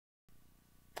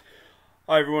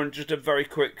Hi everyone, just a very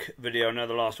quick video. I know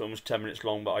the last one was 10 minutes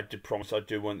long, but I did promise I'd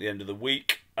do one at the end of the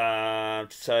week to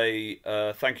say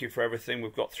thank you for everything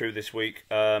we've got through this week.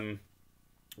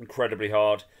 Incredibly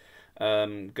hard.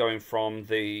 Going from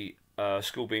the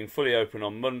school being fully open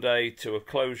on Monday to a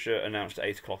closure announced at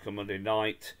 8 o'clock on Monday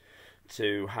night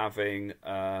to having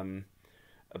about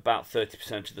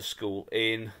 30% of the school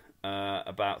in,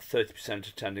 about 30%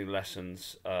 attending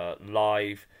lessons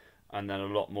live, and then a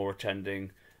lot more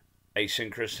attending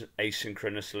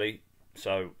asynchronously,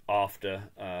 so after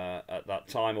at that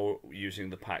time, or using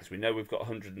the packs. We know we've got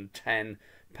 110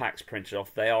 packs printed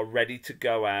off. They are ready to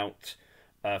go out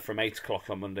from 8 o'clock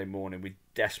on Monday morning. We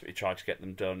desperately tried to get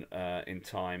them done in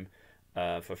time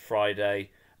for Friday,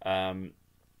 but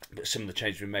some of the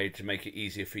changes we made to make it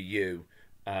easier for you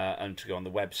and to go on the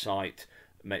website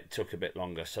took a bit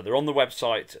longer. So they're on the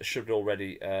website, should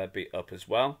already be up as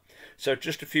well. So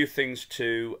just a few things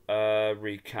to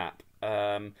recap.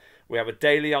 We have a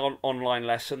daily online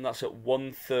lesson that's at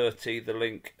 1:30. The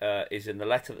link is in the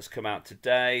letter that's come out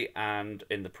today and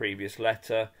in the previous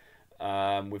letter.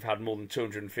 We've had more than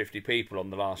 250 people on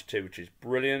the last two, which is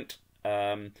brilliant.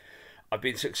 I've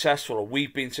been successful, or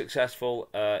we've been successful,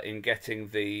 in getting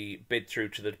the bid through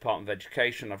to the Department of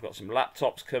Education. I've got some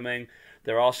laptops coming.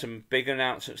 There are some big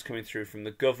announcements coming through from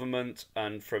the government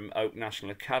and from Oak National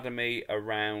Academy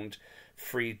around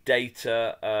free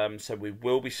data. So we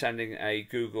will be sending a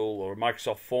Google or a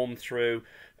Microsoft form through.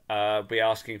 Be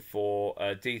asking for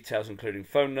details, including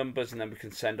phone numbers, and then we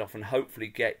can send off and hopefully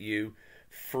get you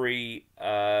free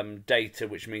data,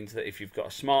 which means that if you've got a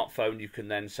smartphone, you can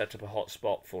then set up a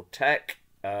hotspot for tech.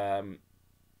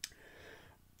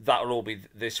 That'll all be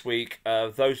this week.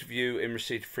 Those of you in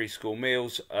receipt of free school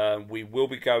meals, we will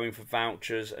be going for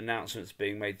vouchers. Announcements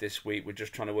being made this week. We're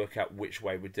just trying to work out which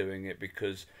way we're doing it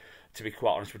because, to be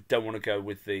quite honest, we don't want to go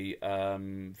with the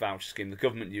voucher scheme the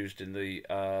government used in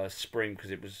the spring because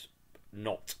it was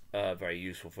not very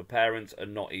useful for parents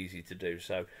and not easy to do.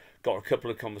 So got a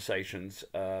couple of conversations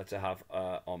to have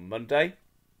on Monday.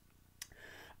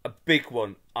 A big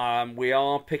one. We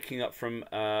are picking up from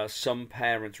some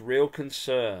parents real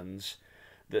concerns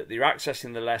that they're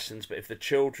accessing the lessons, but if the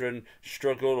children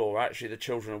struggle, or actually the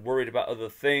children are worried about other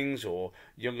things, or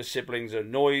younger siblings are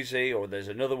noisy, or there's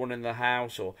another one in the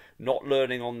house, or not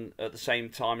learning on at the same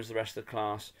time as the rest of the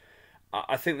class,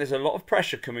 I think there's a lot of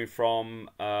pressure coming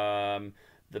from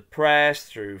the press,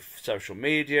 through social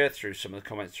media, through some of the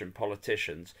comments from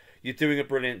politicians. You're doing a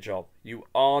brilliant job. You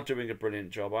are doing a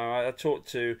brilliant job. I talked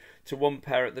to one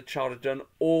parent. The child had done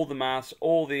all the maths,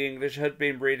 all the English, had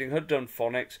been reading, had done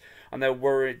phonics, and they were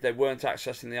worried they weren't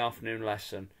accessing the afternoon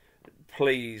lesson.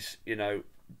 Please,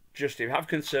 just if you have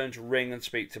concerns, ring and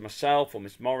speak to myself or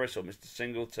Miss Morris or Mr.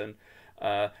 Singleton.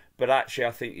 But actually,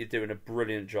 I think you're doing a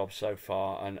brilliant job so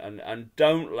far, and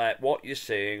don't let what you're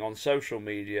seeing on social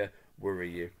media worry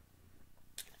you.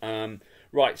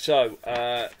 Right, so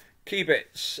key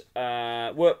bits.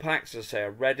 Work packs, as I say,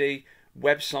 are ready.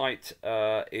 Website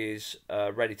is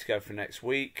ready to go for next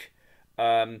week.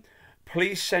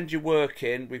 Please send your work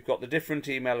in. We've got the different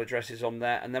email addresses on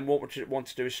there, and then what we want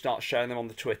to do is start sharing them on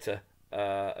the Twitter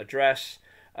address.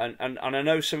 And I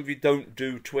know some of you don't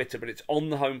do Twitter, but it's on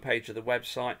the homepage of the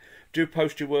website. Do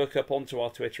post your work up onto our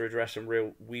Twitter address, and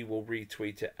we will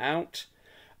retweet it out.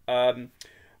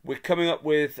 We're coming up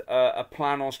with a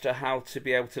plan as to how to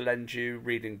be able to lend you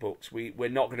reading books. We're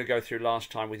not going to go through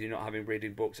last time with you not having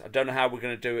reading books. I don't know how we're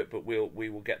going to do it, but we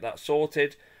will get that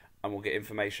sorted, and we'll get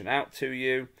information out to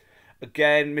you.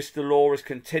 Again, Mr. Law is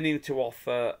continuing to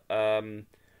offer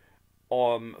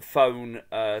on phone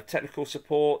technical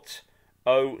support.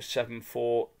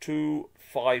 0742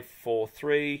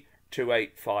 543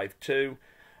 2852,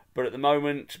 but at the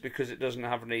moment, because it doesn't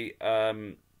have any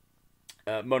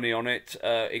money on it,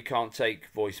 it can't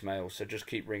take voicemail, so just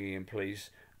keep ringing in,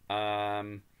 please.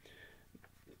 Website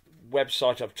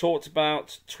I've talked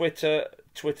about.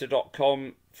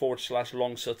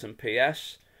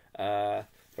 twitter.com/LongSuttonPS.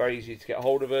 Very easy to get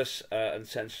hold of us and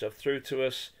send stuff through to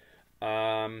us.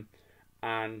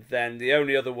 And then the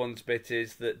only other bit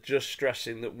is that just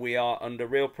stressing that we are under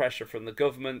real pressure from the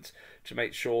government to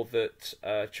make sure that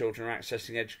children are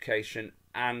accessing education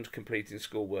and completing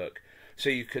schoolwork.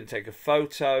 So you can take a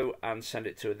photo and send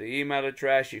it to the email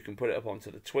address, you can put it up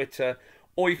onto the Twitter,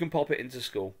 or you can pop it into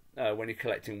school when you're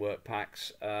collecting work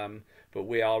packs. But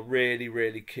we are really,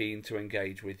 really keen to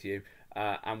engage with you,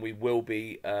 and we will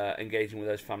be engaging with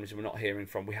those families we're not hearing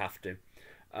from. We have to.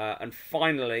 And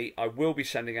finally, I will be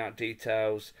sending out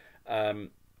details. Had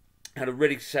a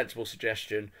really sensible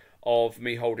suggestion of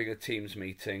me holding a Teams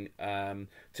meeting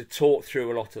to talk through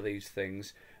a lot of these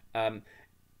things.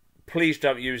 Please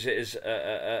don't use it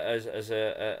as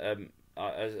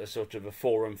a sort of a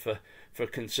forum for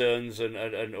concerns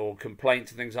and or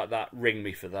complaints and things like that. Ring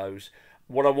me for those.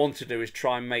 What I want to do is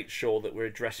try and make sure that we're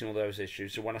addressing all those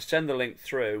issues. So when I send the link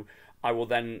through, I will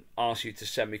then ask you to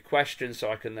send me questions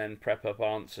so I can then prep up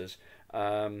answers.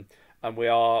 And we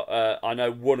are, I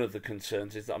know one of the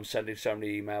concerns is that I'm sending so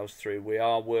many emails through. We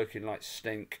are working like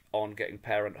stink on getting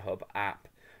Parent Hub app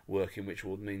working, which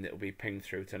will mean that it will be pinged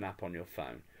through to an app on your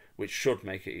phone, which should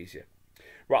make it easier.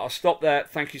 Right, I'll stop there.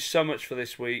 Thank you so much for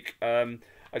this week.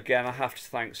 Again, I have to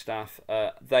thank staff.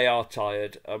 They are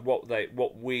tired.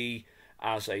 What we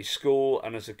as a school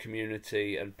and as a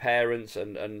community and parents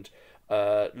and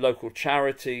local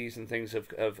charities and things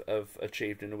have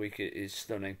achieved in a week is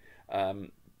stunning.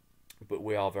 But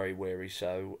we are very weary.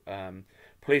 So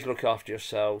please look after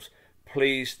yourselves.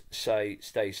 Please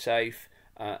stay safe.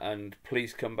 And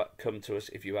please come to us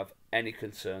if you have any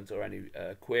concerns or any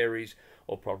queries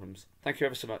or problems. Thank you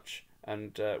ever so much,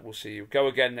 and we'll see you. Go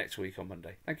again next week on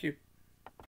Monday. Thank you.